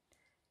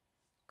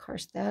 Of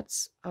course,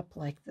 that's up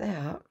like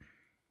that.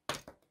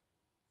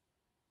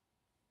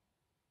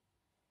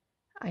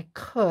 I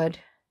could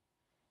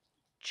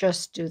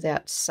just do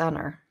that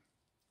center.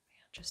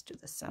 Just do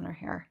the center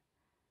here.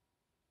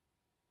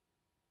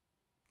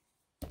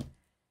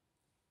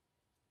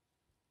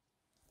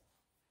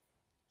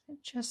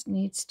 It just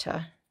needs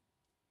to,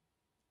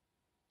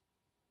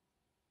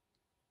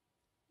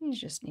 you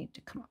just need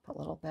to come up a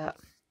little bit.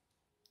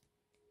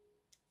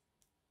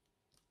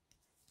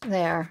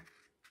 There.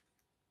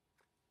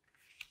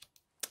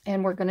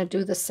 And we're going to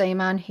do the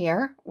same on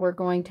here. We're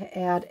going to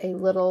add a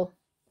little,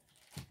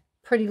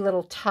 pretty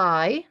little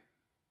tie.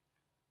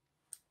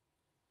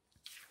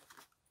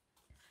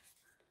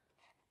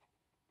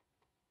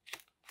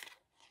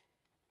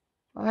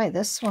 Boy,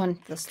 this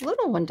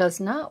little one does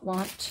not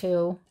want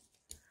to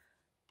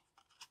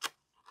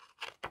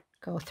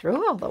go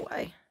through all the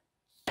way.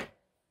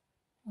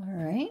 All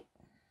right.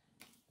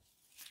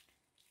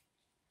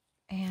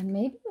 And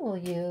maybe we'll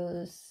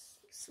use,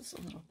 this is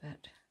a little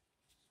bit,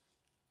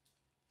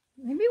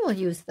 maybe we'll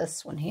use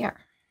this one here.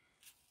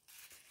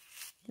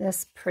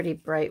 This pretty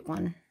bright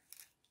one.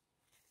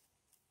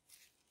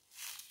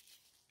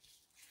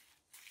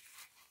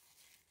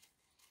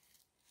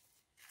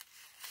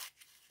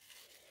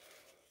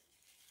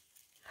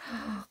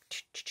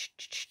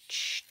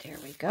 There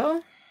we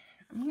go.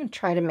 I'm going to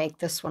try to make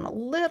this one a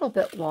little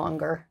bit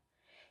longer.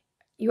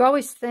 I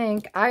always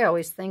think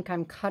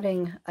I'm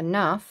cutting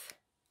enough,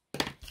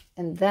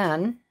 and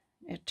then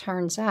it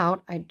turns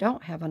out I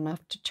don't have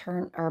enough to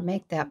turn or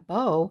make that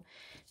bow.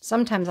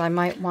 Sometimes I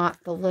might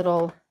want the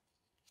little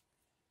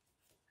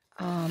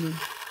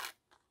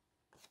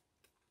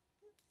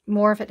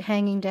more of it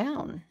hanging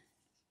down.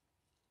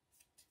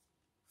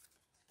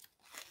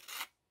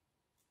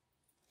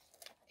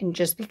 And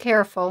just be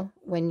careful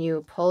when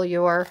you pull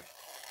your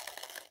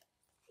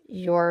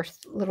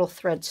little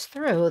threads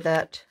through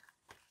that,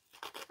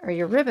 or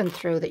your ribbon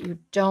through, that you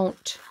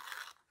don't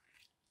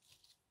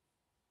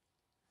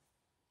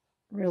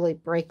really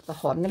break the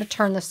hole. I'm going to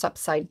turn this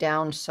upside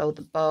down so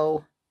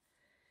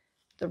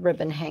the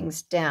ribbon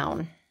hangs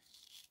down.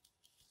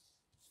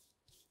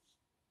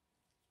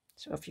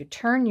 So if you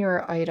turn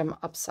your item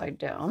upside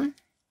down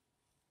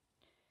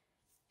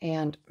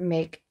and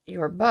make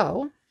your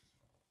bow,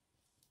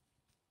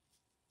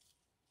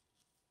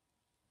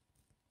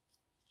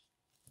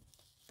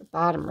 the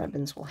bottom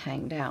ribbons will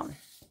hang down.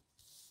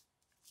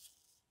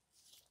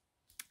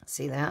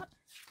 See that?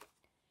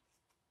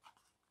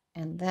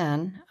 And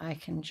then I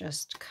can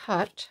just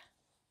cut.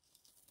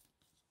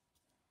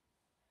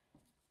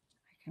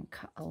 I can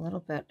cut a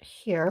little bit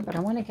here, but I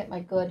want to get my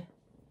good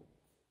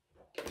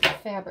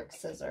fabric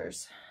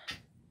scissors.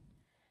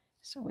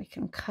 So we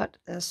can cut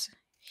this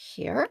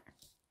here,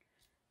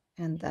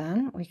 and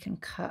then we can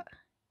cut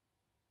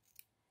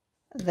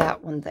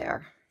that one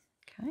there.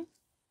 Okay.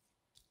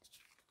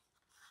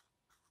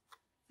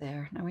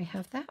 There, now we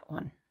have that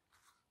one.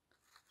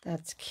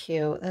 That's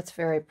cute. That's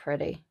very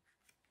pretty.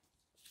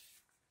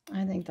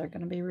 I think they're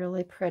going to be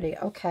really pretty.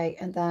 Okay,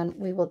 and then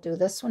we will do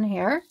this one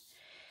here.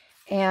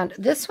 And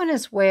this one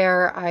is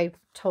where I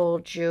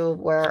told you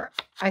where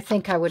I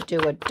think I would do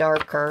a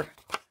darker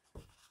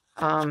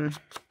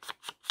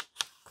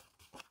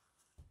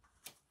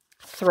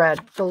thread.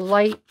 The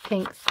light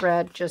pink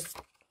thread just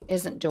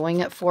isn't doing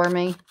it for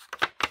me,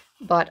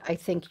 but I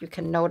think you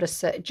can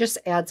notice it. It just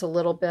adds a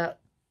little bit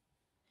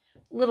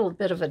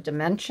of a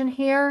dimension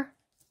here.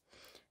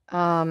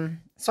 So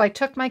I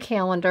took my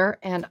calendar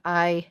and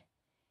I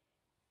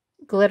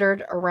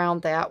glittered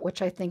around that,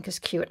 which I think is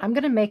cute. I'm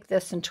going to make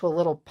this into a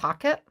little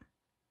pocket.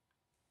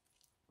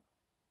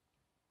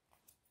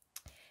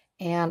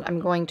 And I'm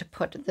going to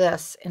put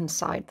this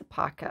inside the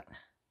pocket.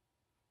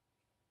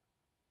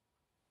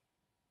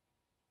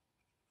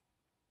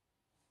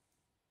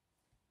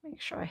 Make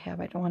sure I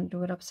don't want to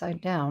do it upside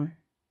down.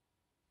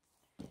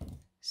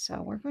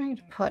 So we're going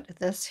to put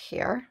this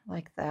here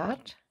like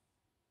that.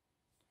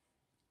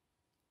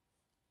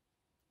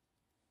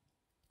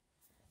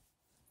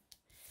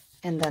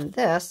 And then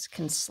this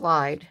can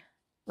slide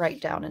right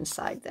down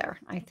inside there.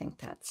 I think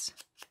that's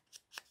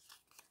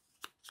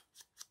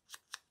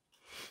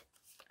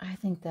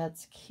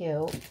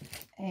cute.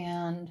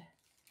 And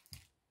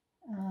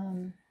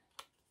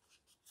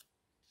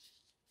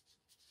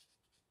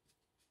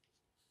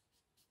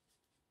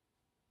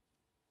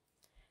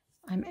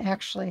I'm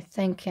actually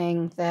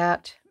thinking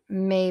that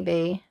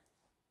maybe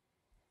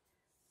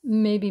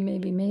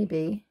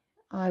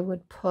I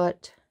would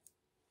put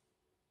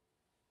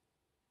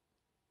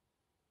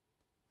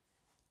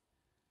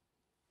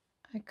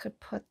I could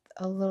put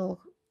a little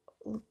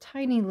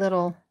tiny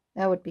little,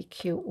 that would be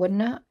cute,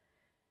 wouldn't it?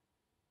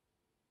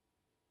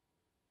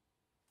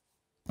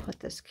 put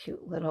this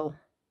cute little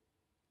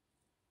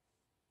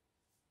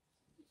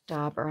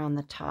dauber on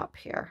the top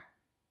here.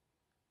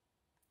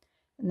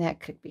 And that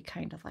could be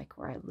kind of like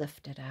where I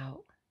lift it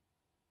out.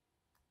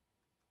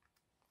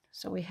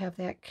 So we have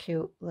that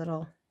cute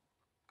little,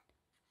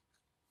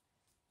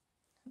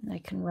 and I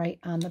can write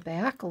on the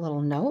back a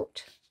little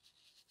note.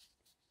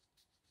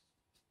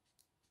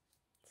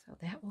 So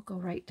that will go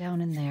right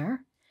down in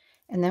there.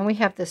 And then we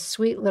have this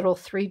sweet little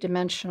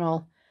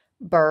three-dimensional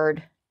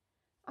bird.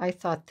 I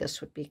thought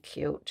this would be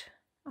cute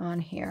on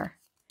here.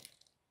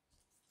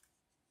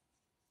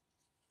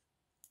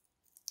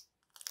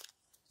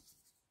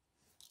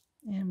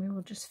 And we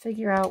will just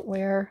figure out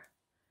where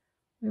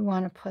we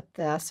want to put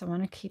this. I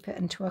want to keep it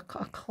into a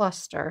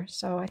cluster.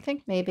 So I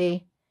think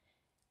maybe,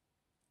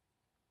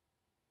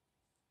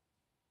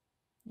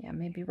 yeah,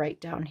 maybe right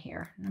down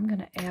here. I'm going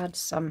to add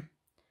some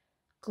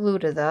glue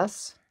to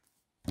this.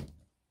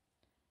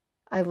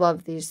 I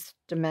love these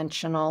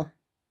dimensional.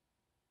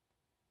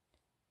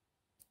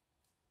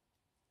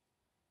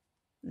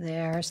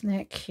 There, isn't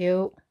that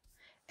cute?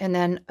 And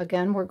then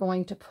again, we're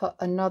going to put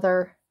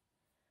another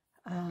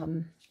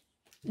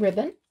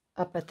ribbon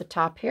up at the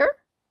top here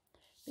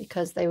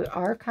because they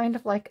are kind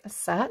of like a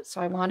set.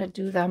 So I want to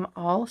do them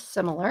all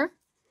similar.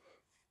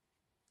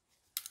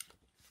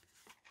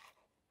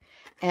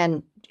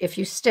 And if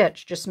you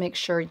stitch, just make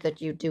sure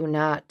that you do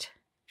not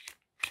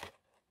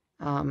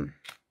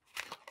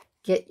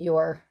get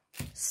your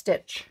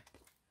stitch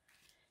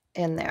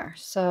in there.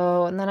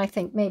 So, and then I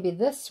think maybe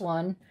this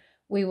one,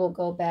 we will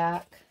go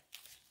back.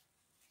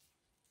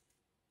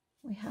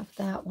 We have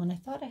that one. I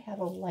thought I had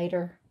a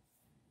lighter.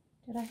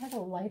 Did I have a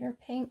lighter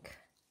pink?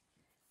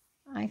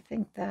 I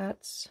think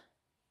that's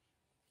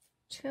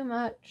too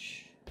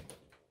much.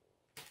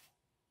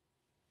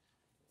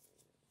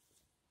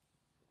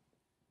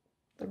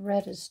 The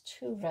red is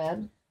too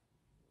red.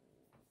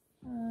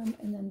 And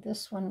then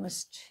this one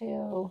was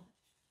too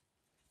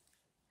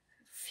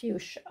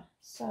fuchsia.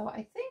 So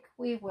I think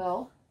we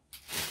will,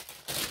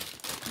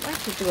 I'd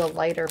like to do a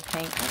lighter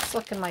pink. Let's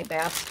look in my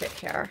basket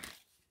here.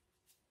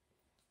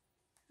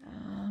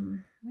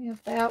 We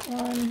have that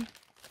one.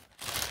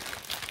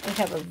 We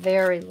have a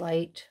very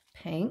light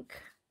pink.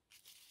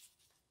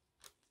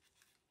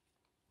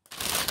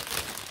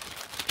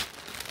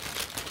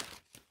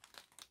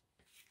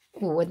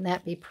 Ooh, wouldn't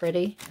that be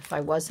pretty if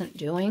I wasn't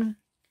doing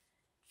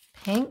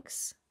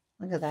pinks?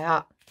 Look at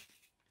that.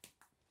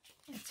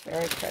 It's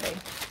very pretty.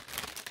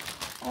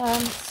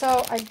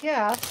 So I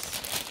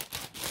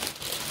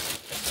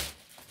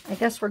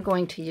guess we're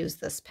going to use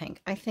this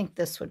pink. I think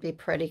this would be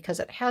pretty because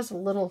it has a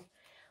little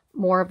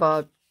more of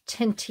a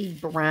tinty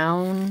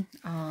brown,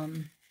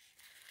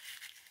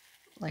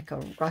 like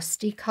a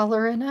rusty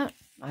color in it.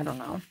 I don't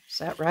know. Is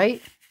that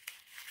right?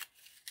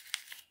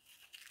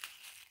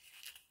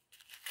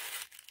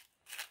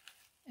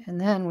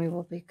 And then we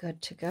will be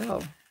good to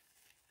go.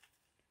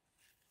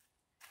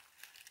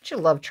 Don't you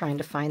love trying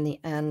to find the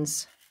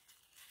ends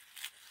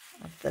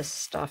of this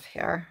stuff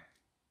here?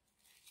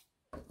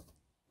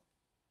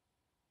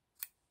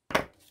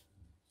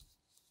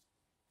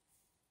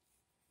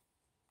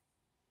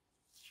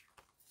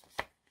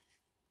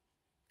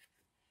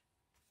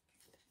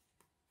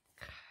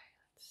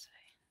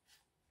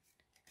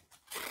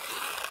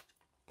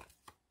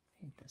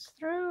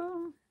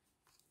 Through.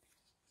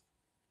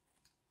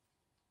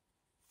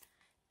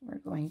 We're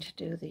going to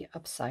do the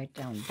upside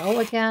down bow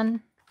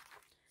again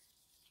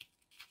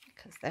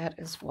because that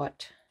is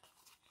what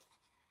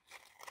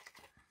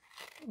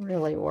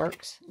really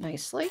works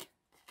nicely.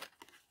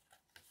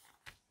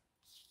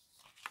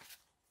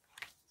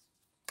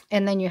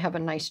 And then you have a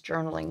nice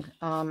journaling.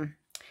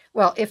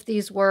 Well, if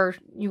these were,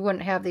 you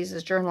wouldn't have these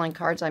as journaling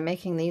cards. I'm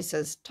making these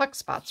as tuck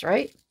spots,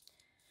 right?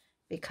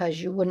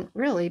 Because you wouldn't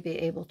really be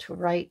able to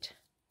write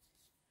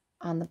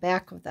on the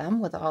back of them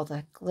with all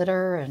the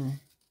glitter and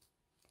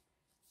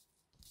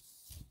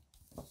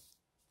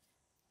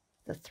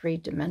the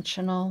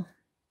three-dimensional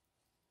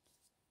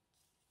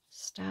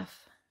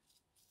stuff.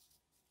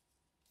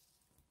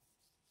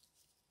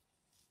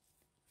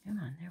 Come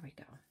on, there we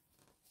go.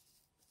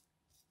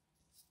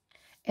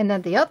 And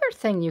then the other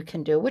thing you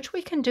can do, which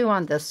we can do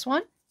on this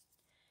one,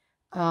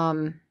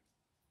 well,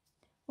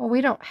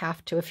 we don't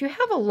have to. If you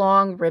have a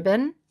long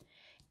ribbon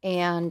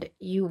and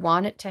you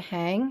want it to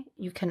hang,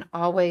 you can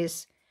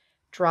always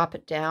drop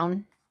it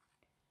down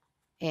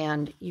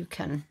and you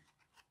can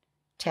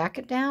tack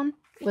it down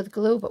with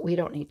glue, but we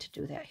don't need to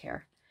do that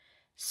here.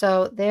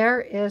 So there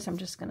is, I'm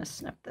just going to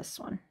snip this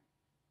one.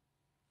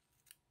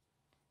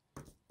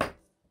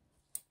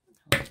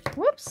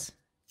 Whoops.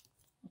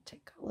 I'll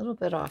take a little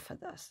bit off of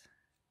this.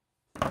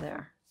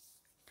 There.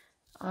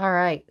 All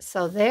right,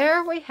 so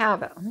there we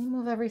have it. Let me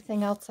move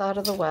everything else out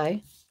of the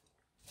way.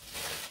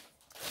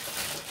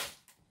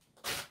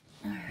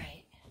 All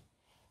right.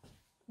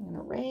 I'm going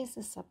to raise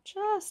this up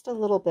just a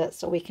little bit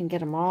so we can get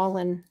them all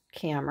in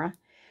camera.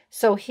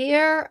 So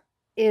here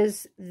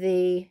is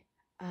the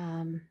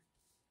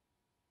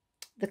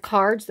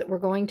cards that we're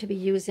going to be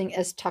using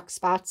as tuck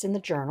spots in the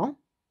journal.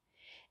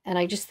 And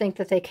I just think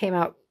that they came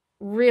out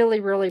really,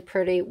 really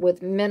pretty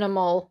with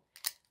minimal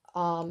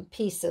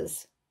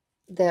pieces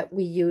that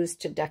we use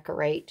to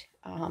decorate.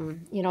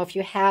 You know, if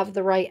you have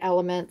the right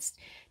elements,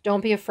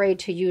 don't be afraid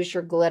to use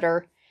your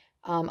glitter.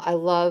 I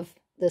love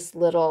this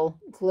little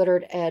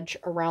glittered edge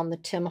around the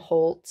Tim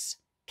Holtz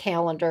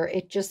calendar.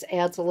 It just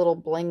adds a little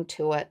bling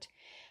to it.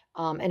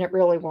 And it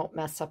really won't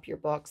mess up your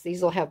books.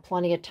 These will have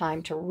plenty of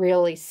time to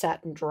really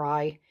set and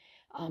dry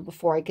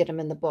before I get them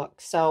in the book.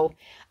 So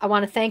I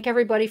want to thank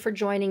everybody for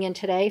joining in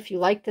today. If you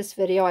like this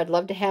video, I'd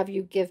love to have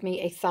you give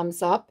me a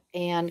thumbs up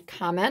and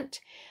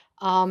comment.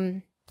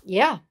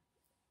 Yeah,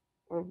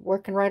 we're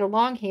working right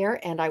along here,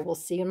 and I will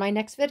see you in my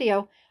next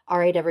video. All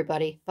right,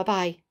 everybody.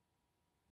 Bye-bye.